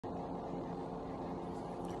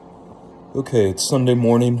Okay, it's Sunday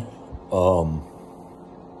morning.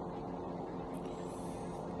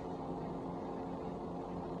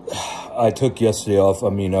 I took yesterday off. I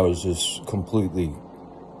mean, I was just completely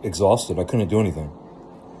exhausted. I couldn't do anything.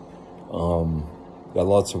 Got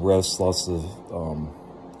lots of rest, took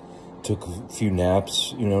a few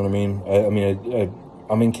naps, you know what I mean?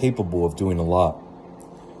 I'm incapable of doing a lot.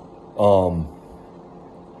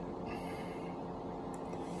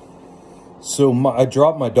 So I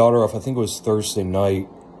dropped my daughter off, I think it was Thursday night.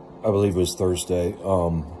 I believe it was Thursday,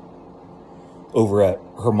 over at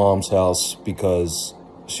her mom's house because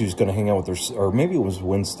she was going to hang out with her, or maybe it was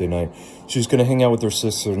Wednesday night. She was going to hang out with her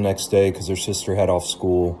sister the next day because her sister had off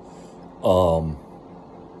school.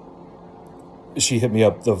 She hit me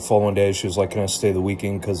up the following day. She was like, can I stay the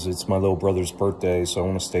weekend because it's my little brother's birthday, so I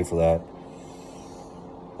want to stay for that.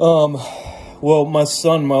 Well, my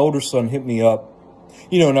older son hit me up,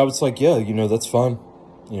 and I was like, yeah, that's fine.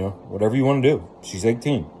 Whatever you want to do. She's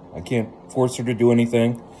 18. I can't force her to do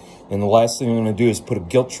anything. And the last thing I'm going to do is put a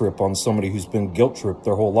guilt trip on somebody who's been guilt tripped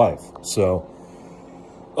their whole life. So,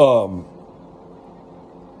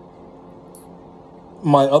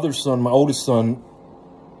 my oldest son,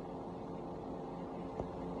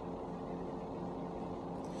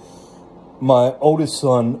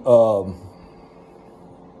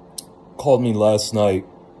 called me last night,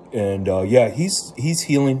 and yeah, he's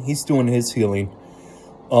healing. He's doing his healing.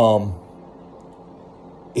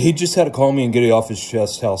 He just had to call me and get it off his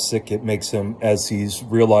chest how sick it makes him as he's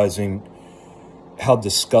realizing how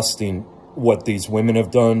disgusting what these women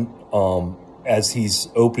have done, as he's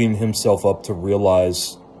opening himself up to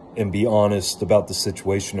realize and be honest about the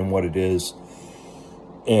situation and what it is.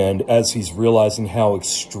 And as he's realizing how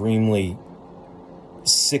extremely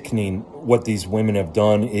sickening what these women have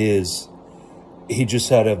done is, he just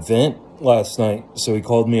had a vent last night. So he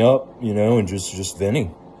called me up, and just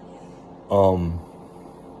venting.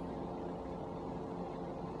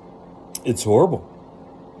 It's horrible.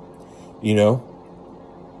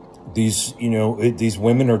 These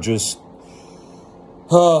women are just,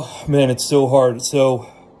 oh man, it's so hard. So,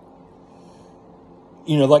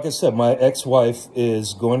 like I said, my ex-wife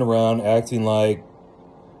is going around acting like,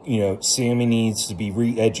 Sammy needs to be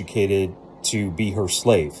re-educated to be her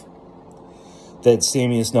slave. That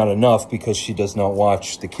Sammy is not enough because she does not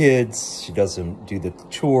watch the kids. She doesn't do the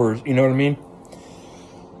chores. You know what I mean?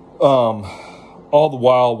 All the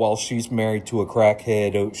while she's married to a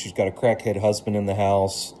crackhead. She's got a crackhead husband in the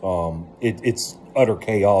house. It's utter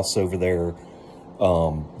chaos over there.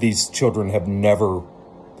 These children have never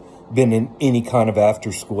been in any kind of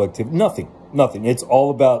after-school activity. Nothing. It's all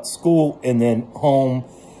about school and then home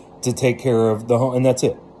to take care of the home, and that's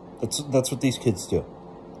it. That's what these kids do.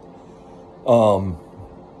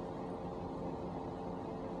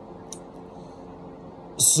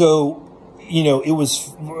 So, it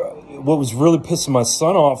was, what was really pissing my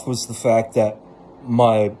son off was the fact that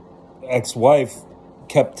my ex-wife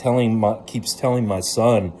keeps telling my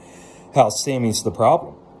son how Sammy's the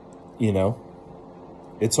problem.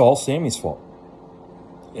 It's all Sammy's fault.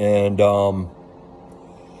 And,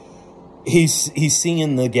 he's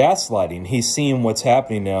seeing the gaslighting. He's seeing what's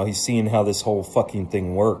happening now. He's seeing how this whole fucking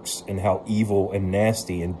thing works and how evil and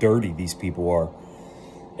nasty and dirty these people are.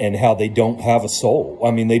 And how they don't have a soul.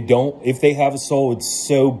 I mean, if they have a soul, it's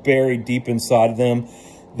so buried deep inside of them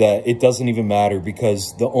that it doesn't even matter,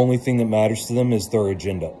 because the only thing that matters to them is their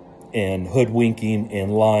agenda and hoodwinking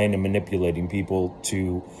and lying and manipulating people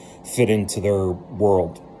to fit into their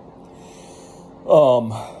world.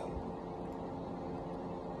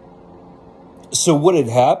 So what had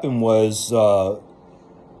happened was, her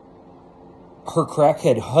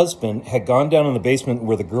crackhead husband had gone down in the basement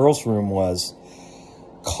where the girls' room was,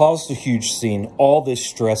 caused a huge scene, all this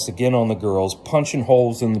stress again on the girls, punching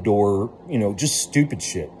holes in the door, just stupid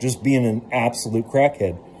shit, just being an absolute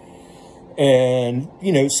crackhead. And,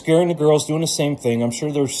 scaring the girls, doing the same thing. I'm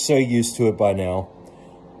sure they're so used to it by now.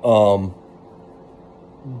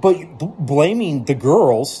 But blaming the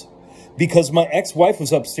girls because my ex-wife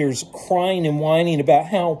was upstairs crying and whining about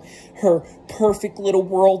how her perfect little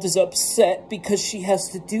world is upset because she has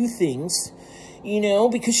to do things.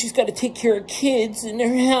 Because she's got to take care of kids in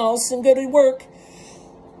her house and go to work.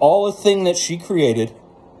 All a thing that she created.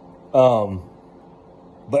 But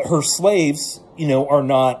her slaves, are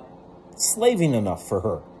not slaving enough for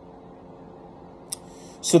her.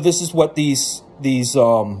 So this is what these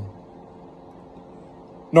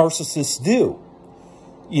narcissists do.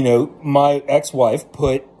 My ex-wife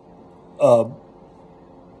put a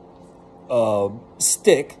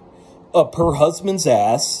stick up her husband's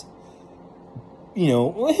ass.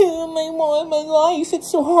 My life,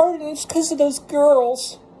 it's so hard, and it's because of those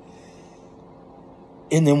girls.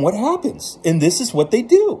 And then what happens? And this is what they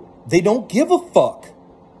do. They don't give a fuck.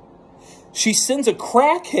 She sends a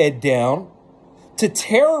crackhead down to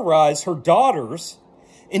terrorize her daughters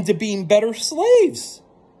into being better slaves.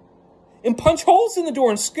 And punch holes in the door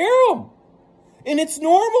and scare them. And it's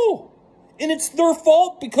normal. And it's their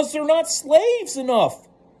fault because they're not slaves enough.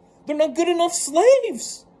 They're not good enough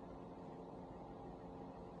slaves.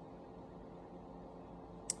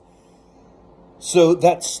 So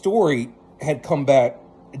that story had come back.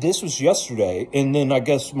 This was yesterday. And then I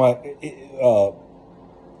guess my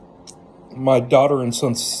daughter and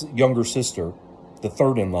son's younger sister, the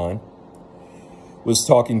third in line, was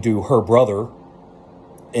talking to her brother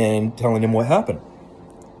and telling him what happened.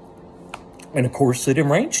 And of course it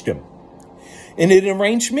enraged him. And it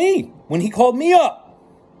enraged me when he called me up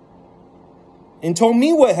and told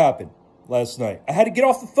me what happened last night. I had to get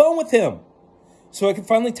off the phone with him so I could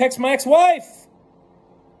finally text my ex-wife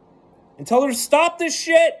and tell her to stop this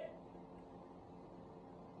shit.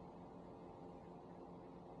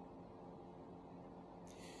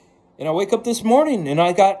 And I wake up this morning and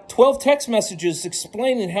I got 12 text messages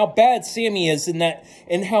explaining how bad Sammy is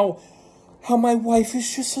and how my wife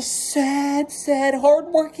is just a sad,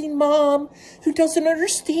 hardworking mom who doesn't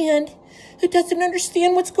understand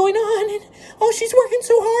what's going on. And oh, she's working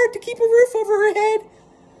so hard to keep a roof over her head.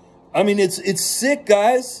 I mean, it's sick,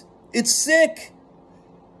 guys. It's sick.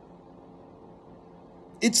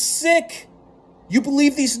 It's sick. You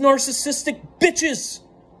believe these narcissistic bitches.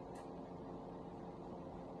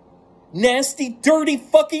 Nasty, dirty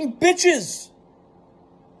fucking bitches.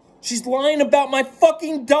 She's lying about my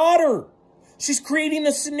fucking daughter. She's creating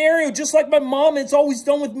a scenario just like my mom has always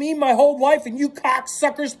done with me my whole life, and you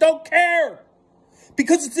cocksuckers don't care.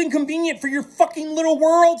 Because it's inconvenient for your fucking little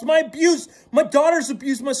worlds. My abuse, my daughter's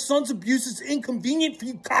abuse, my son's abuse is inconvenient for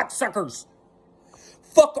you cocksuckers.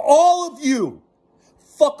 Fuck all of you.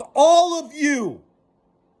 Fuck all of you.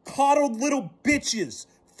 Coddled little bitches.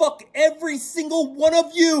 Fuck every single one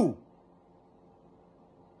of you.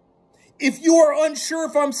 If you are unsure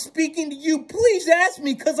if I'm speaking to you, please ask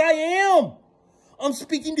me, because I am. I'm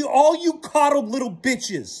speaking to all you coddled little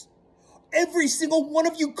bitches. Every single one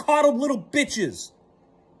of you coddled little bitches.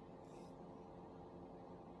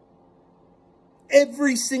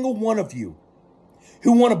 Every single one of you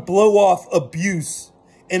who want to blow off abuse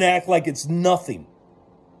and act like it's nothing.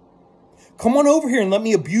 Come on over here and let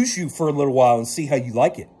me abuse you for a little while and see how you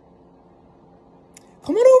like it.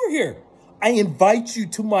 Come on over here. I invite you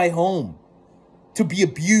to my home to be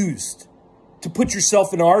abused, to put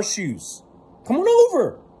yourself in our shoes. Come on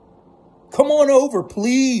over. Come on over,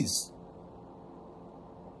 please.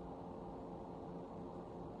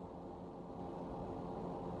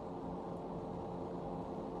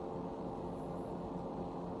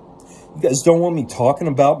 You guys don't want me talking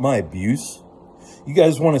about my abuse? You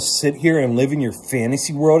guys want to sit here and live in your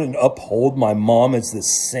fantasy world and uphold my mom as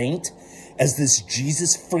this saint? As this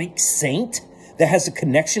Jesus freak saint that has a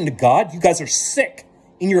connection to God? You guys are sick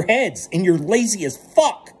in your heads and you're lazy as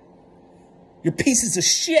fuck. You're pieces of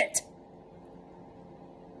shit.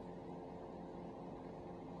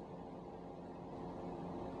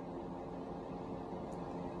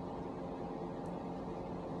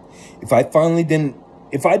 If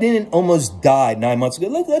I didn't almost die 9 months ago,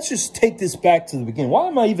 let's just take this back to the beginning. Why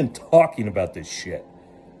am I even talking about this shit?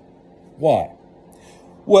 Why?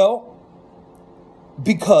 Well,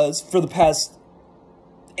 because for the past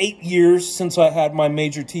 8 years since I had my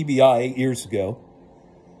major TBI 8 years ago,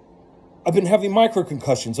 I've been having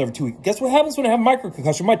microconcussions every 2 weeks. Guess what happens when I have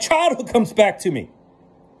microconcussion? My childhood comes back to me.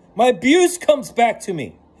 My abuse comes back to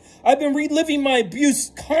me. I've been reliving my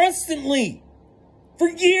abuse constantly for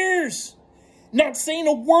years. Not saying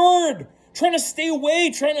a word. Trying to stay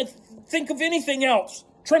away. Trying to think of anything else.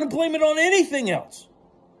 Trying to blame it on anything else.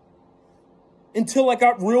 Until I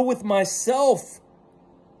got real with myself.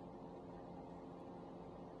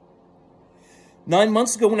 9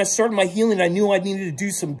 months ago when I started my healing, I knew I needed to do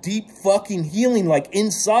some deep fucking healing, like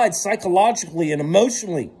inside, psychologically and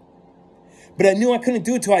emotionally. But I knew I couldn't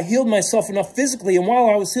do it till I healed myself enough physically. And while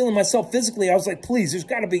I was healing myself physically, I was like, please, there's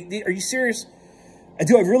got to be, are you serious?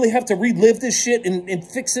 Do I really have to relive this shit and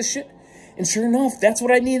fix this shit? And sure enough, that's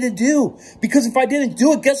what I needed to do. Because if I didn't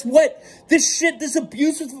do it, guess what? This shit, this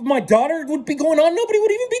abuse with my daughter would be going on. Nobody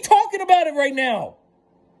would even be talking about it right now.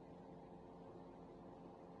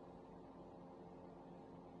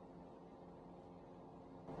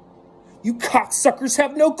 You cocksuckers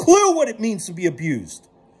have no clue what it means to be abused.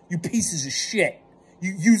 You pieces of shit.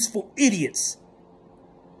 You useful idiots.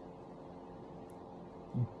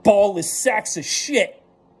 Ballless sacks of shit.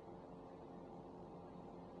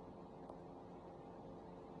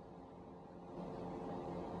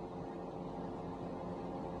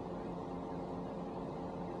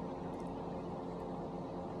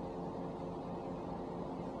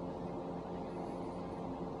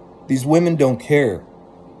 These women don't care.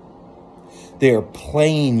 They are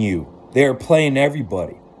playing you. They are playing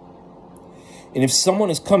everybody. And if someone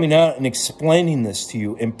is coming out and explaining this to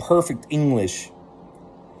you in perfect English,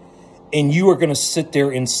 and you are going to sit there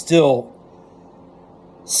and still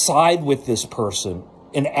side with this person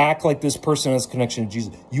and act like this person has a connection to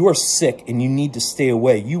Jesus, you are sick and you need to stay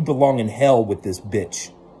away. You belong in hell with this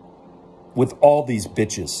bitch. With all these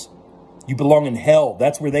bitches. You belong in hell.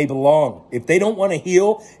 That's where they belong. If they don't want to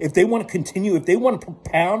heal, if they want to continue, if they want to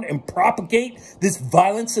propound and propagate this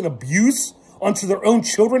violence and abuse onto their own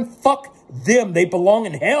children, fuck them. They belong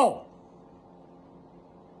in hell.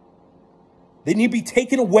 They need to be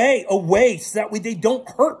taken away, so that way they don't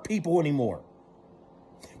hurt people anymore.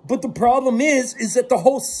 But the problem is that the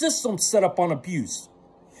whole system's set up on abuse.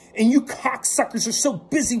 And you cocksuckers are so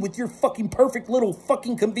busy with your fucking perfect little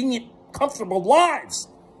fucking convenient, comfortable lives.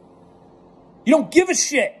 You don't give a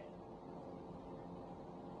shit.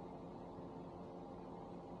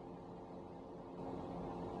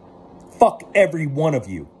 Fuck every one of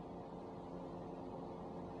you.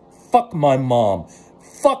 Fuck my mom.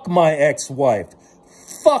 Fuck my ex-wife.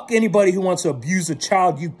 Fuck anybody who wants to abuse a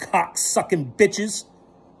child, you cock-sucking bitches.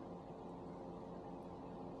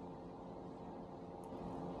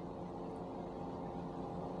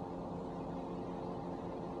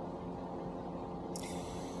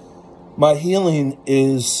 My healing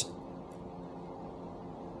is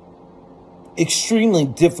extremely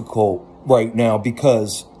difficult right now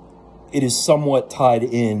because it is somewhat tied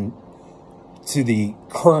in to the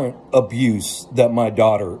current abuse that my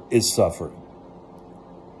daughter is suffering.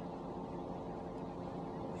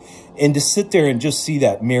 And to sit there and just see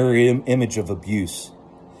that mirror image of abuse,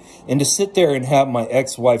 and to sit there and have my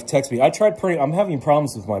ex-wife text me. I tried printing. I'm having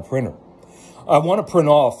problems with my printer. I want to print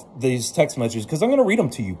off these text messages because I'm going to read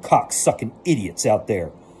them to you cock-sucking idiots out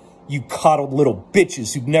there. You coddled little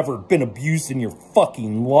bitches who've never been abused in your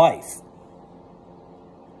fucking life.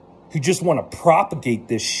 Who just want to propagate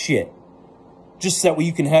this shit. Just so that way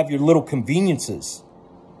you can have your little conveniences.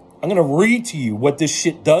 I'm going to read to you what this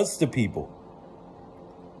shit does to people.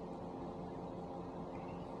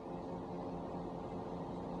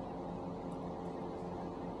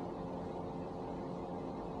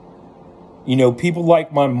 You know, people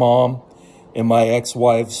like my mom and my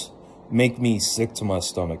ex-wives make me sick to my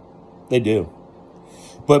stomach. They do.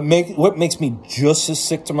 But what makes me just as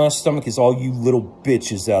sick to my stomach is all you little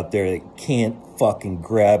bitches out there that can't fucking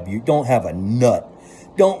grab you. Don't have a nut.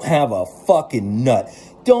 Don't have a fucking nut.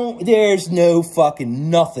 There's no fucking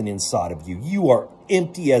nothing inside of you. You are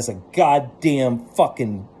empty as a goddamn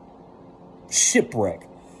fucking shipwreck.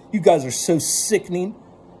 You guys are so sickening.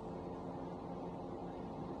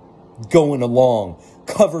 Going along,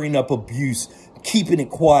 covering up abuse, keeping it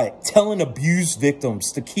quiet, telling abuse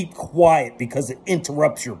victims to keep quiet because it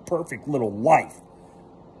interrupts your perfect little life.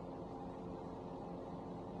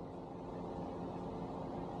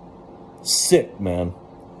 Sick, man.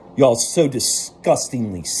 Y'all so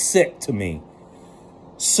disgustingly sick to me.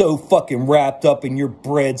 So fucking wrapped up in your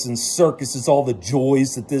breads and circuses, all the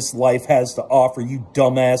joys that this life has to offer, you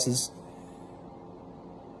dumbasses.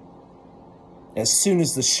 As soon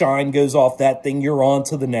as the shine goes off that thing, you're on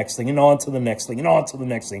to the next thing, and on to the next thing, and on to the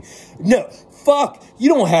next thing. No, fuck. You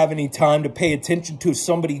don't have any time to pay attention to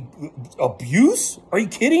somebody abuse? Are you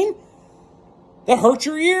kidding? That hurts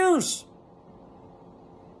your ears.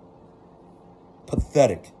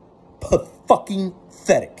 Pathetic. Fucking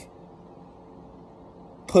pathetic.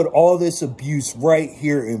 Put all this abuse right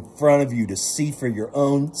here in front of you to see for your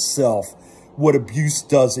own self what abuse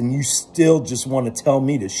does, and you still just want to tell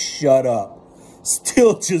me to shut up.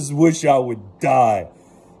 Still just wish I would die.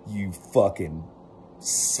 You fucking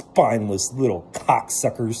spineless little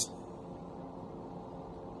cocksuckers.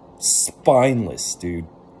 Spineless, dude.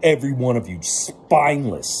 Every one of you,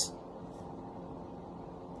 spineless.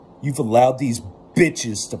 You've allowed these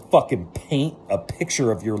bitches to fucking paint a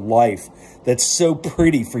picture of your life that's so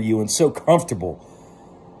pretty for you and so comfortable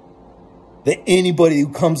that anybody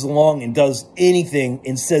who comes along and does anything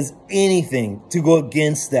and says anything to go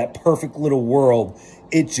against that perfect little world,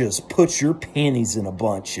 it just puts your panties in a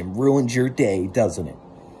bunch and ruins your day, doesn't it?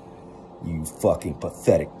 You fucking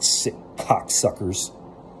pathetic, sick cocksuckers.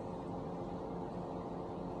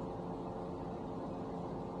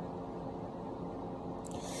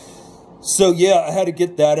 So, yeah, I had to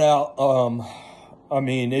get that out. I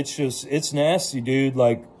mean, it's nasty, dude.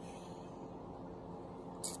 Like,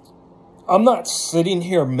 I'm not sitting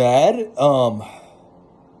here mad.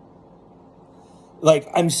 Like,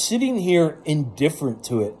 I'm sitting here indifferent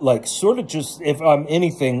to it. Like, sort of just, if I'm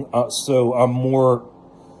anything, so I'm more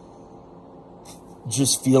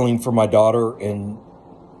just feeling for my daughter and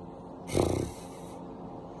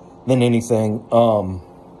than anything.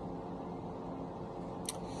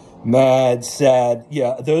 Mad, sad.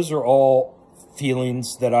 Yeah, those are all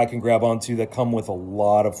feelings that I can grab onto that come with a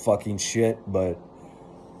lot of fucking shit, but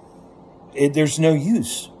there's no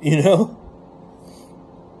use, you know?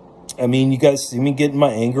 I mean, you guys see me getting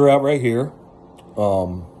my anger out right here.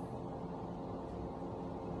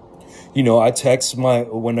 You know, I text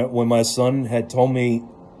when my son had told me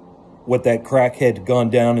what that crackhead had gone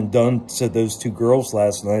down and done to those two girls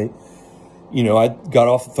last night. You know, I got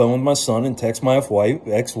off the phone with my son and texted my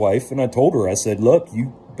ex-wife, and I told her, I said, look,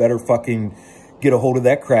 you better fucking get a hold of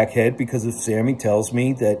that crackhead, because if Sammy tells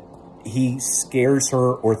me that he scares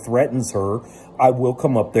her or threatens her, I will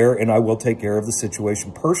come up there and I will take care of the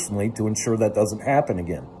situation personally to ensure that doesn't happen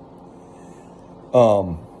again.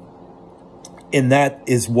 And that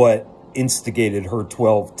is what instigated her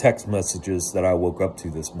 12 text messages that I woke up to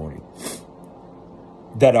this morning,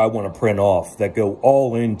 that I want to print off, that go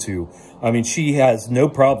all into, I mean, she has no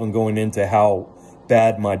problem going into how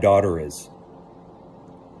bad my daughter is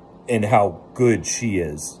and how good she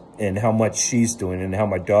is and how much she's doing and how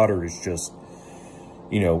my daughter is just,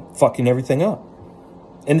 you know, fucking everything up.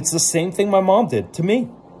 And it's the same thing my mom did to me.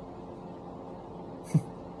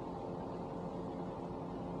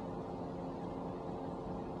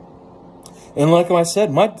 And like I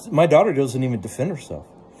said, my daughter doesn't even defend herself.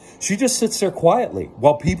 She just sits there quietly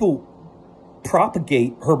while people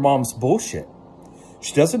propagate her mom's bullshit.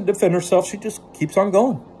 She doesn't defend herself. She just keeps on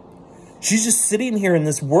going. She's just sitting here in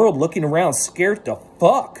this world looking around, scared to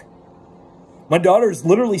fuck. My daughter is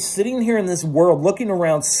literally sitting here in this world looking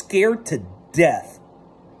around, scared to death.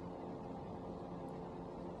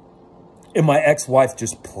 And my ex-wife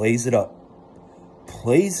just plays it up.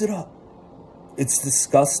 Plays it up. It's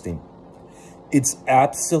disgusting. It's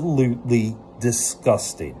absolutely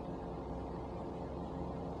disgusting.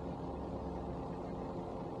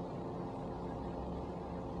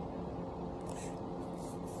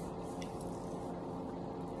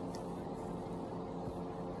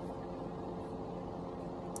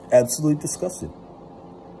 Absolutely disgusting.